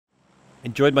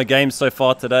Enjoyed my game so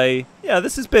far today. Yeah,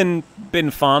 this has been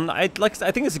fun. I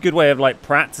think it's a good way of like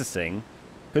practicing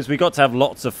because we got to have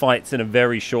lots of fights in a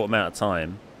very short amount of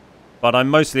time. But I'm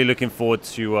mostly looking forward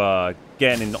to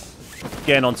getting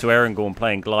onto Erangel and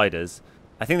playing gliders.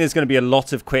 I think there's going to be a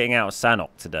lot of quitting out of Sanhok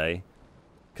today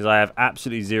because I have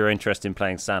absolutely zero interest in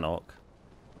playing Sanhok.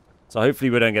 So hopefully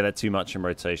we don't get that too much in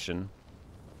rotation.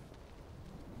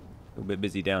 A little bit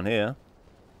busy down here.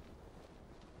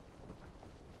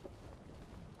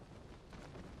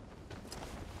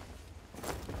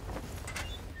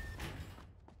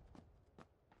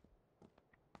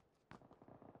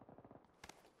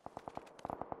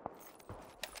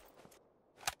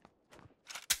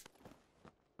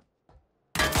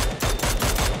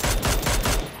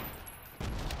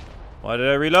 Why did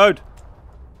I reload?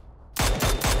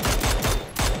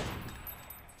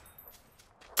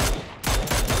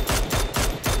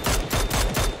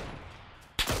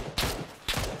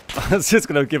 I was just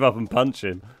going to give up and punch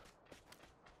him.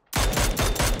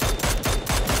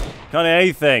 Can't hear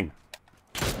anything.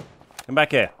 Come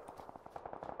back here.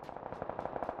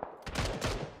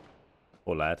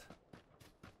 Poor lad.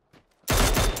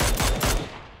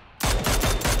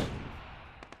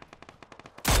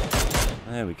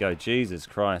 There we go. Jesus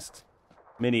Christ.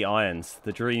 Mini irons.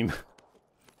 The dream.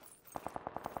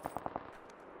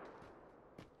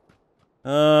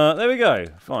 There we go.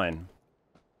 Fine.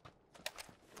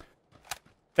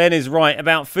 Ben is right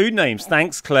about food names.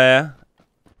 Thanks, Claire.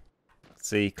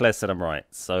 See, Claire said I'm right.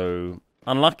 So,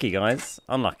 unlucky, guys.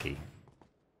 Unlucky.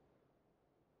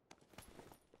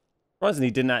 Surprisingly,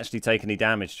 he didn't actually take any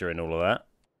damage during all of that.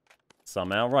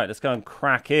 Somehow. Right, let's go and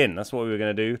crack in. That's what we were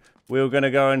going to do. We were going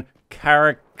to go and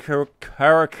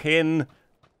crack in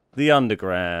the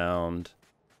underground.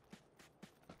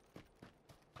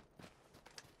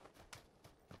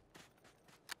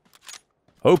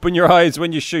 Open your eyes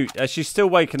when you shoot. She's still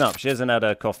waking up. She hasn't had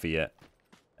her coffee yet.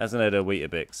 Hasn't had her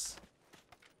Weetabix.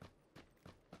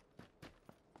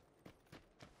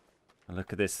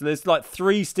 Look at this. There's like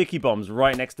 3 sticky bombs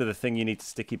right next to the thing you need to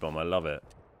sticky bomb. I love it.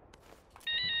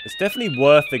 It's definitely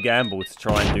worth the gamble to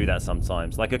try and do that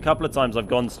sometimes. Like a couple of times I've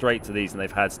gone straight to these and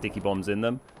they've had sticky bombs in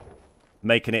them.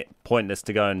 Making it pointless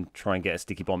to go and try and get a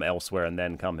sticky bomb elsewhere and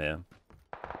then come here.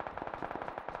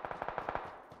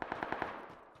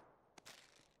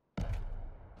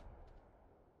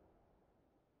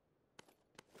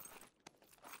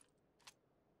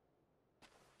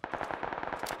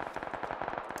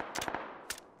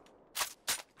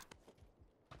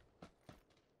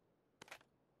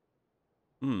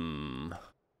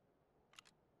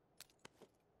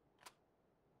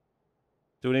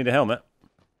 Do we need a helmet?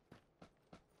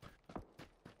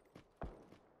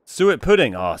 Suet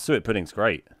pudding. Oh, suet pudding's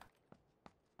great.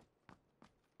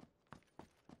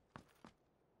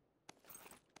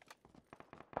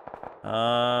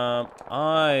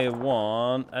 I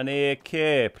want an ear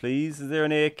care, please. Is there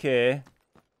an ear care?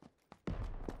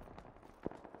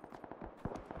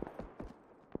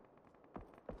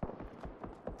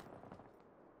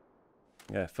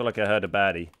 Yeah, I feel like I heard a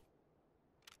baddie.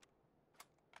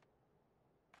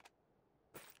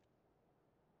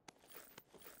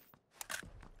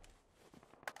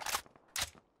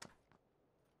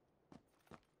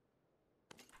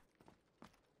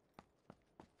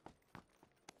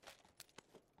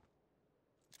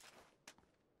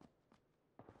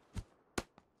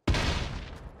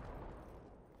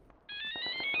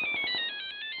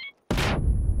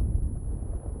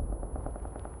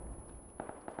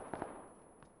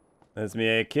 There's me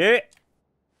a kit.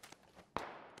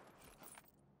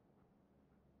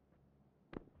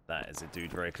 That is a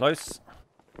dude very close.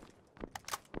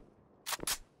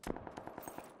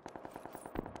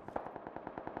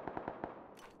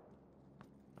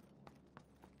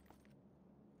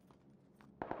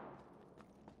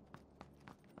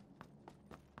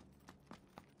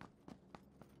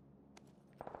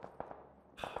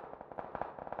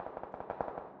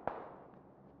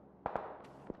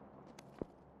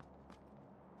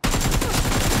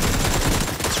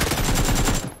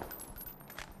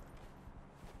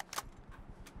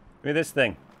 Give me this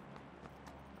thing.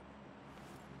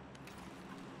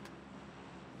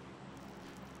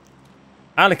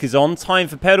 Alec is on. Time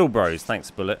for pedal bros. Thanks,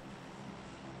 Bullet.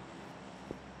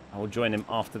 I will join him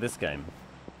after this game.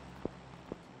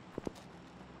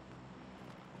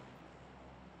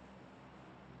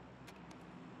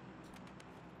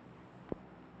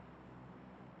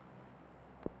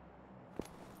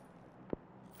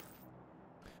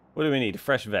 What do we need? A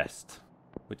fresh vest,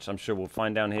 which I'm sure we'll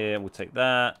find down here. We'll take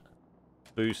that.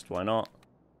 Boost, why not?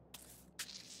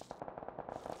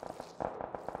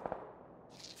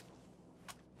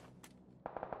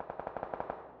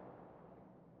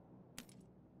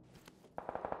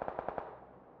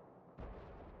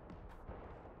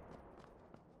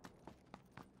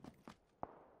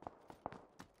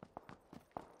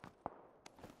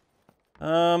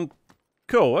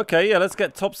 Cool. Okay, yeah, let's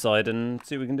get topside and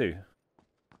see what we can do.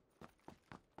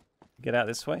 Get out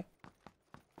this way?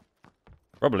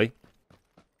 Probably.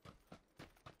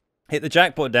 Hit the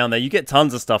jackpot down there. You get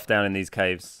tons of stuff down in these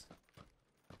caves.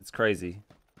 It's crazy.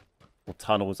 Or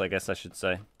tunnels, I guess I should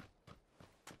say.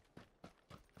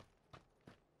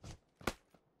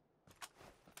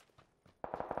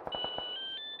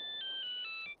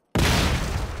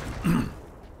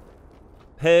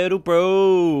 Pedal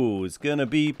Bros. Gonna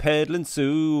be pedaling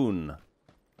soon.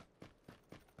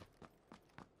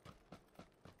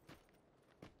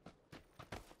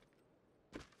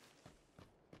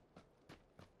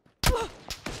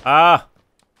 Ah!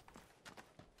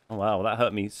 Oh, wow, that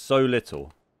hurt me so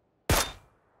little.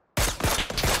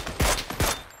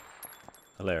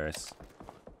 Hilarious.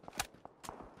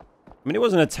 I mean, it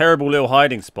wasn't a terrible little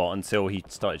hiding spot until he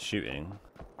started shooting.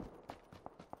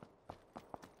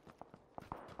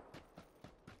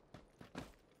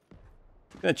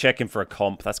 I'm gonna check him for a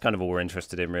comp. That's kind of all we're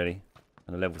interested in, really.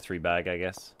 And a level 3 bag, I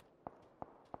guess.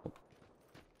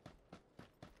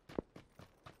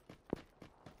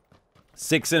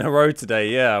 6 in a row today.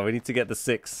 Yeah, we need to get the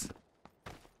 6.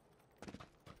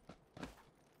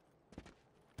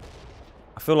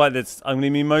 I feel like I'm going to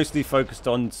be mostly focused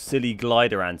on silly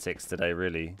glider antics today,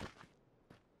 really.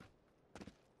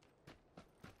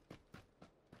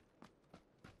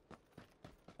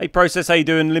 Hey, Process, how you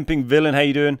doing? Limping Villain, how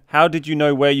you doing? How did you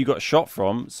know where you got shot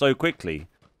from so quickly?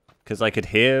 Because I could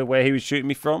hear where he was shooting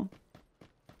me from.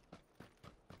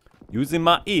 Using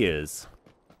my ears.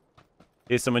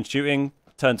 Here's someone shooting.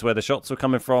 Turn to where the shots were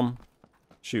coming from.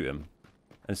 Shoot him.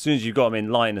 And as soon as you got them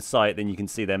in line of sight, then you can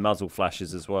see their muzzle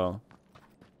flashes as well.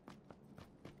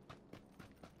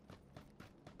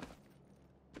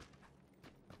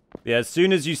 Yeah, as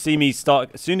soon as you see me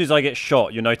start, as soon as I get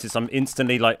shot, you'll notice I'm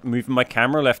instantly like moving my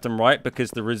camera left and right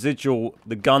because the residual,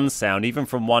 the gun sound, even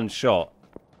from one shot,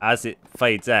 as it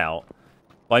fades out,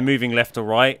 by moving left or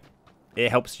right, it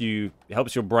helps your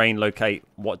brain locate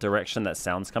what direction that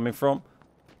sound's coming from.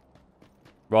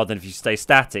 Rather than if you stay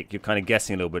static, you're kind of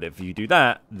guessing a little bit. If you do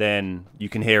that, then you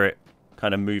can hear it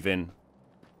kind of moving,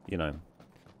 you know,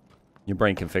 your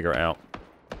brain can figure it out.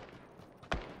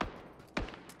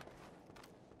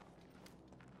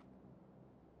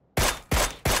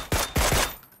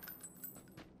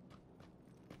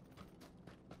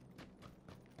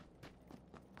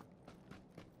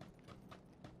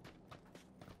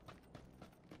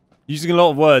 Using a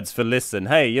lot of words for listen.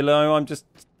 Hey, you know,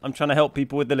 I'm trying to help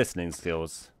people with the listening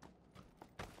skills.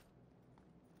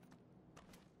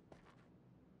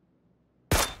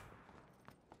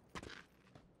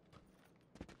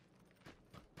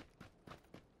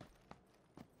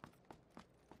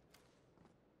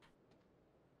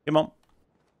 Come on.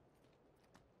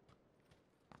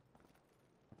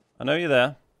 I know you're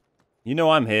there. You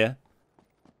know I'm here.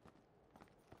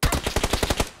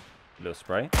 Little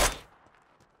spray.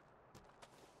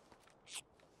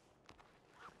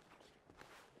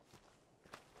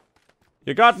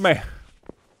 You got me.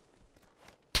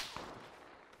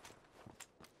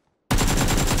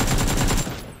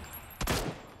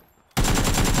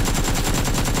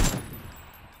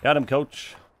 Got him,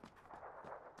 coach.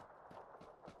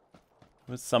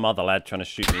 There's some other lad trying to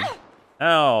shoot me.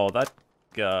 Ow, that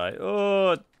guy.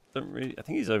 Oh, don't really. I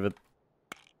think he's over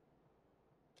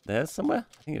there somewhere.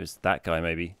 I think it was that guy,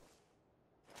 maybe.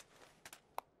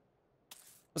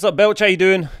 What's up, Belch? How you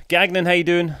doing? Gagnon, how you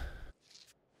doing?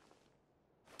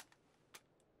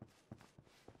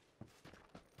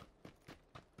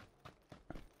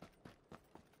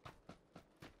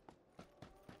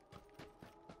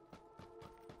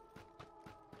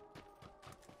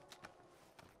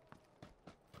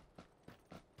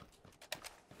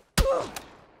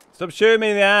 Stop shooting me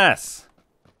in the ass!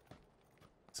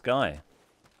 This guy.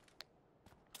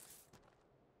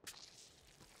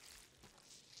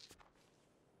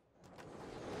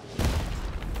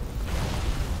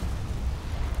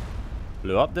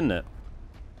 Blew up, didn't it?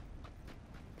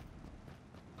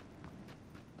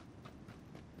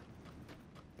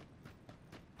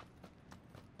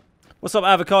 What's up,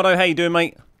 Avocado? How you doing,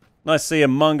 mate? Nice to see you.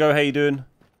 Mungo, how you doing?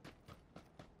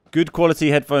 Good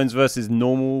quality headphones versus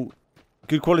normal...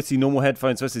 Good quality normal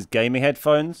headphones versus gaming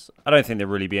headphones. I don't think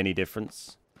there'll really be any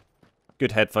difference.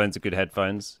 Good headphones are good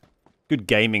headphones. Good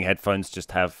gaming headphones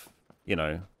just have, you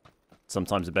know,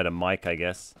 sometimes a better mic, I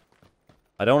guess.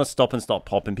 I don't want to stop and start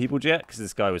popping people yet, because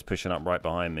this guy was pushing up right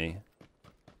behind me.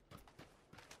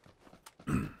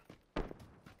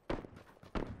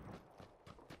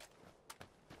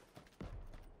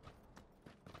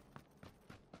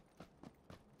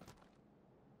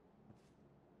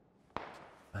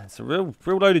 It's a real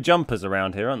load of jumpers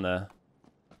around here, aren't there?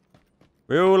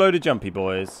 Real load of jumpy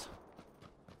boys.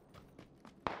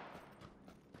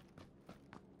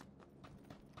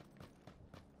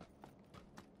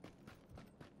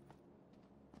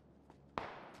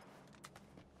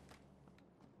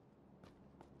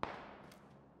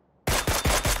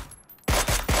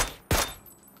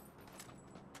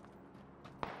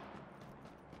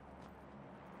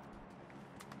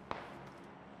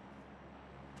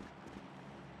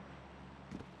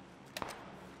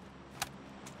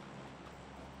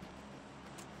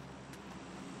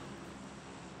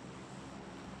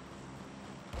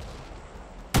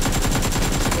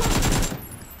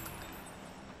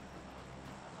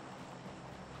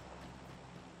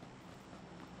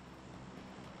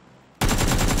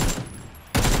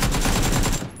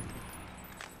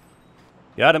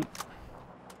 Got him.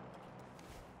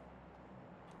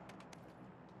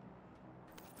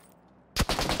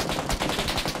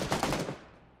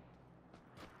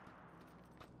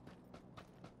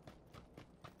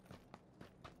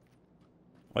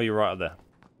 Oh, you're right up there.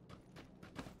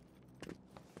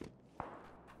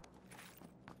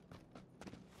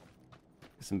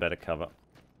 Get some better cover.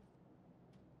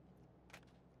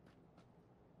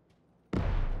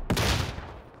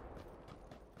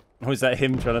 Oh, is that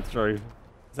him trying to throw?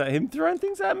 Is that him throwing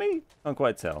things at me? Can't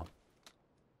quite tell.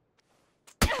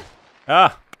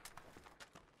 Ah!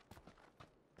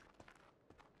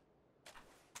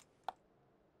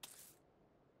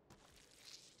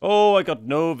 Oh, I got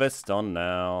no vest on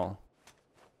now.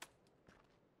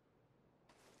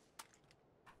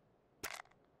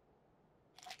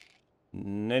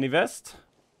 Any vest?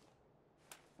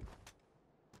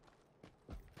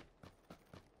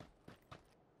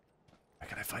 Where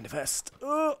can I find a vest?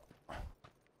 Oh!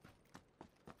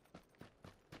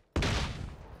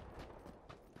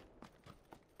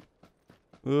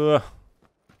 Ugh.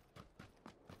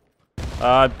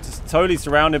 Just totally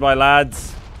surrounded by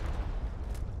lads.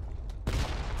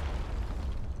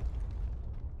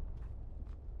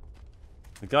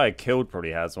 The guy I killed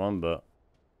probably has one, but...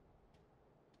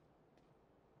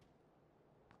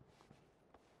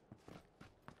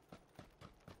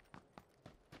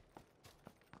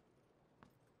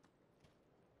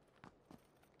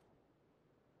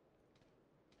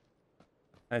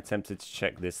 I attempted to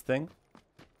check this thing.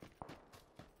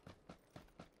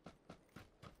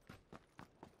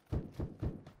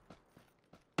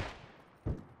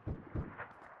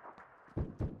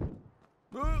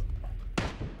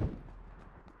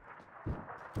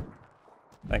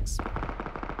 Thanks.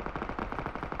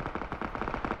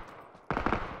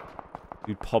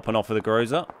 You popping off with the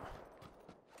grows up.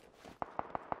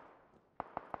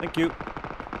 Thank you.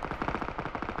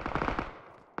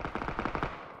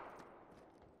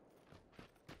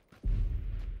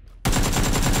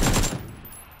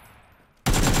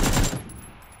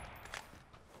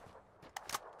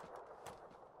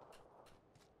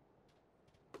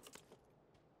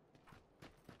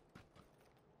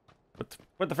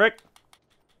 What the frick?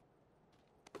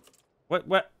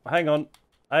 What? Hang on.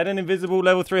 I had an invisible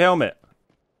level 3 helmet.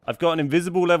 I've got an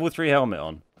invisible level 3 helmet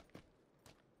on.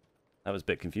 That was a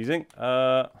bit confusing.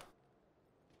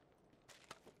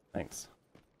 Thanks.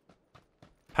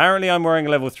 Apparently I'm wearing a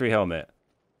level 3 helmet.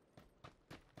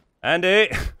 Andy!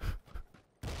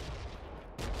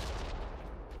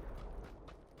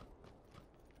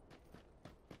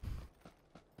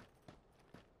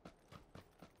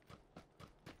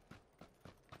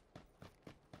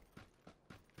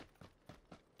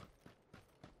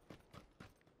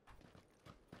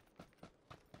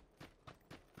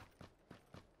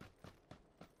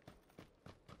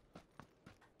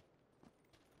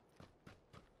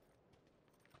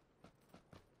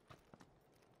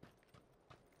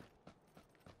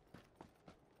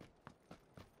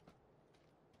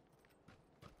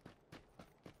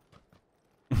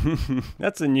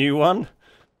 That's a new one.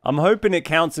 I'm hoping it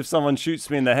counts if someone shoots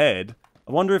me in the head.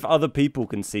 I wonder if other people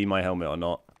can see my helmet or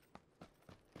not.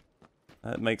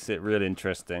 That makes it real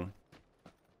interesting.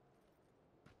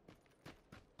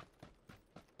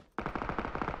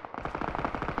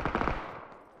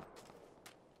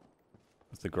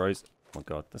 That's the grows. Oh my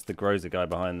god, that's the grows guy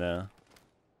behind there.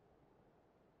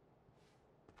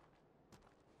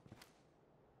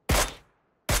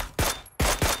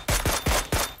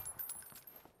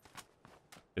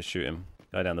 Just shoot him.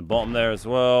 Guy down the bottom there as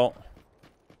well.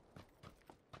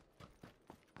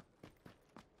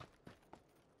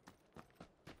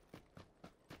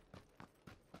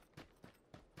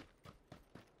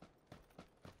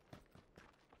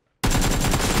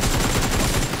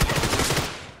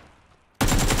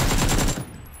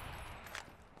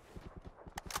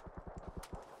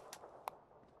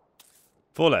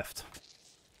 4 left.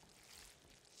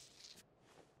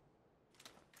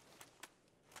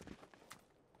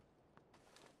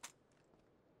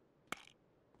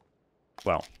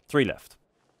 Well, 3 left.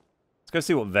 Let's go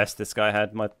see what vest this guy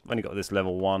had. I've only got this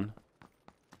level 1.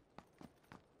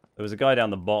 There was a guy down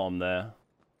the bottom there.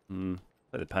 Play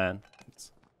the pan.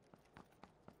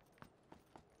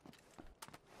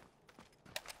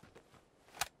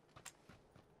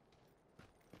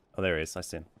 Oh, there he is. I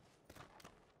see him.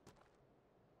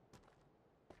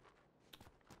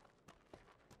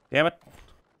 Damn it.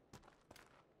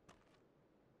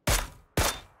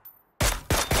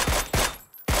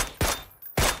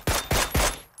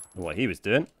 What he was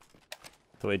doing.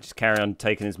 Thought he'd just carry on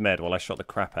taking his med while I shot the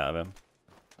crap out of him.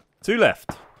 2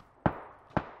 left.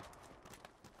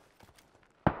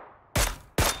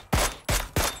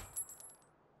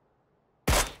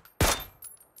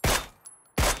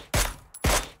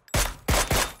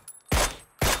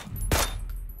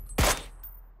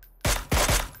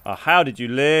 Oh, how did you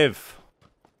live?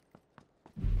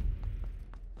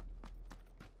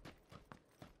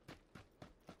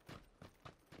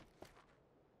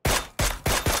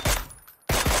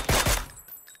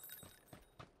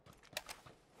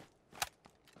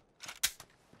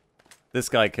 This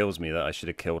guy kills me that I should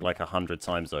have killed like 100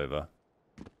 times over.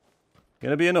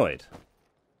 Gonna be annoyed. I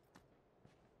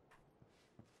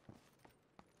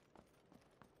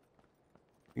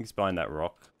think he's behind that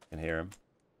rock. I can hear him.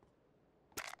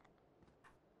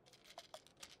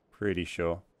 Pretty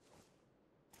sure.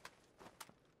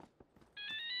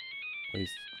 He's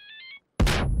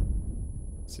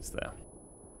just there.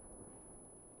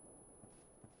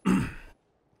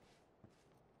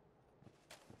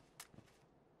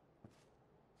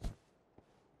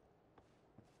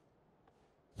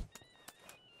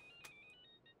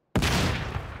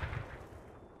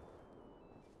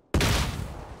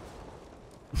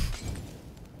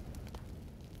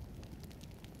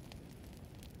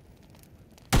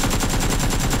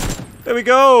 There we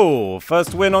go!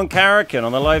 First win on Karakin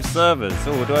on the live servers.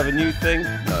 Oh, do I have a new thing?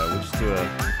 No, we'll just do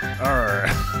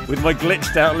a... with my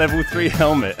glitched out level 3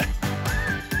 helmet.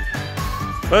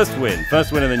 First win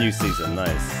in the new season,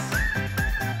 nice.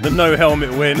 The no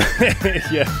helmet win,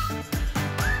 yeah.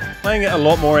 Playing it a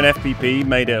lot more in FPP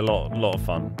made it a lot of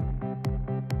fun.